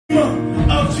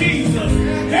Jesus.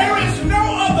 There is no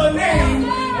other name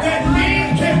that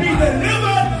men can be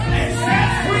delivered and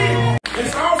set free.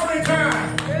 It's offering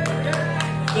time.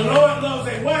 The Lord loves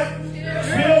a what?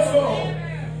 Cheerful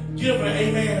giver.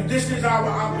 Amen. This is our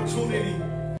opportunity.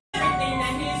 Everything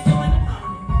that He's doing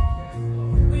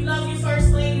upon you. We love you,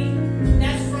 First Lady.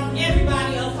 That's from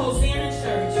everybody of Hosanna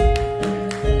Church.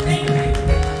 Thank you.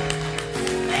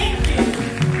 Thank you.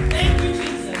 Thank you,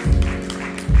 Jesus.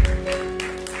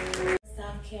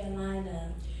 South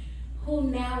Carolina, who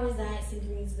now resides in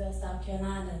Greensville, South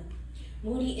Carolina.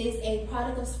 Moody is a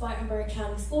product of Spartanburg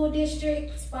County School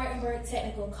District, Spartanburg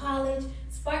Technical College,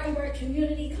 Spartanburg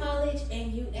Community College,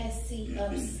 and USC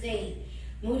Upstate.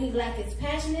 Moody bLaCk is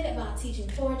passionate about teaching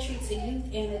poetry to youth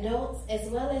and adults, as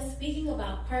well as speaking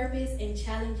about purpose and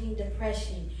challenging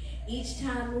depression. Each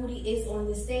time Moody is on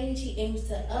the stage, he aims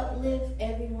to uplift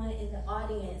everyone in the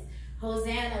audience.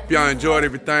 Hosanna. Y'all enjoyed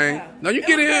everything. Now you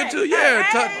get in here too. Yeah,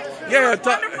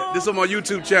 this is on my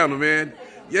YouTube channel, man.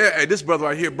 Yeah, hey, this brother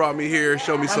right here brought me here,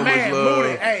 showed me so much love.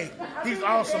 Moody, hey, he's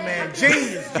awesome, man.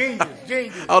 Genius. I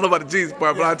don't know about the genius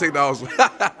part, but I take the awesome.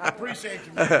 I appreciate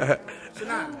you, man.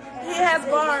 He has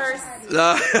bars.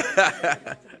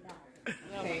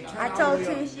 I told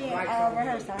Tish in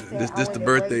rehearsal. This the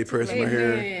birthday person right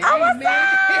here. Oh, what's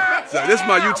up? So this is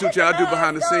my YouTube channel. I do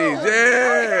behind the scenes.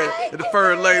 Yeah, the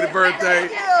first lady birthday.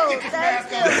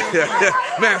 Thank you.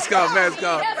 Mask off.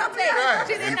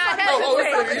 She did not have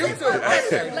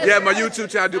Yeah, my YouTube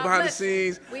channel. I do behind the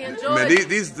scenes. Man,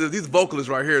 these vocalists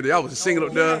right here. I was singing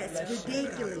up there. It's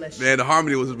ridiculous. Man, the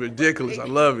harmony was ridiculous. I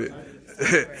love it.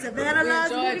 Savannah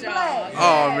loves mOody bLaCk.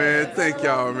 Oh man, thank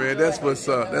y'all, man. That's what's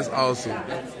up. That's awesome.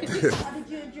 Did you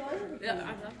enjoy it? Yeah, I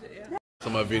loved it. Yeah. So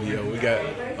my video, we got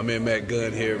my man Matt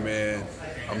Gunn here, man.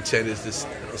 I'm telling you, this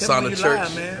SAVANNAH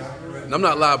Church. And I'm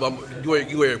not live, but you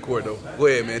ahead record though. Go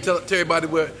ahead, man. Tell everybody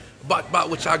about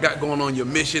what y'all got going on, your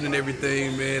mission and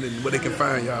everything, man, and where they can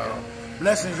find y'all.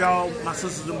 Blessings, y'all, my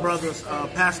sisters and brothers.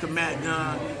 Pastor Matt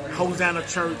Gunn, Hosanna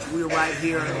Church. We're right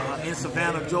here in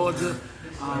Savannah, Georgia.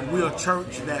 We're a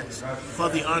church that's for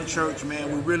the unchurched,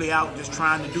 man. We're really out just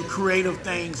trying to do creative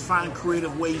things, find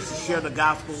creative ways to share the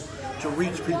gospel, to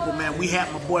reach people, man. We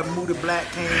had my boy mOody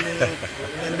bLaCk came in,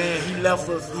 and man, he left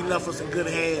us in good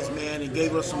hands, man, and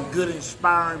gave us some good,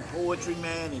 inspiring poetry,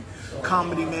 man, and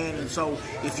comedy, man. And so,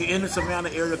 if you're in the Savannah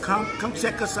area, come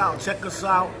check us out. Check us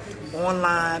out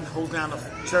online, Hosanna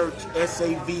Church,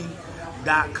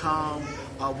 SAV.com.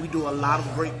 We do a lot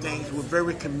of great things. We're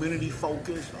very community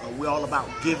focused. We're all about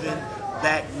giving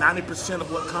back. 90%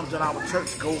 of what comes in our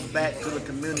church goes back to the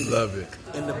community. Love it.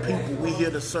 And the people. We're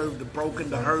here to serve the broken,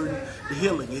 the hurting, the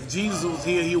healing. If Jesus was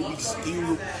here, he would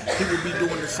be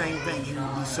doing the same thing. He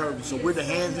would be serving. So we're the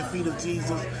hands and feet of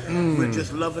Jesus. We're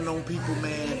just loving on people,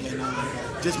 man, and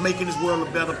just making this world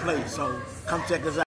a better place. So come check us out.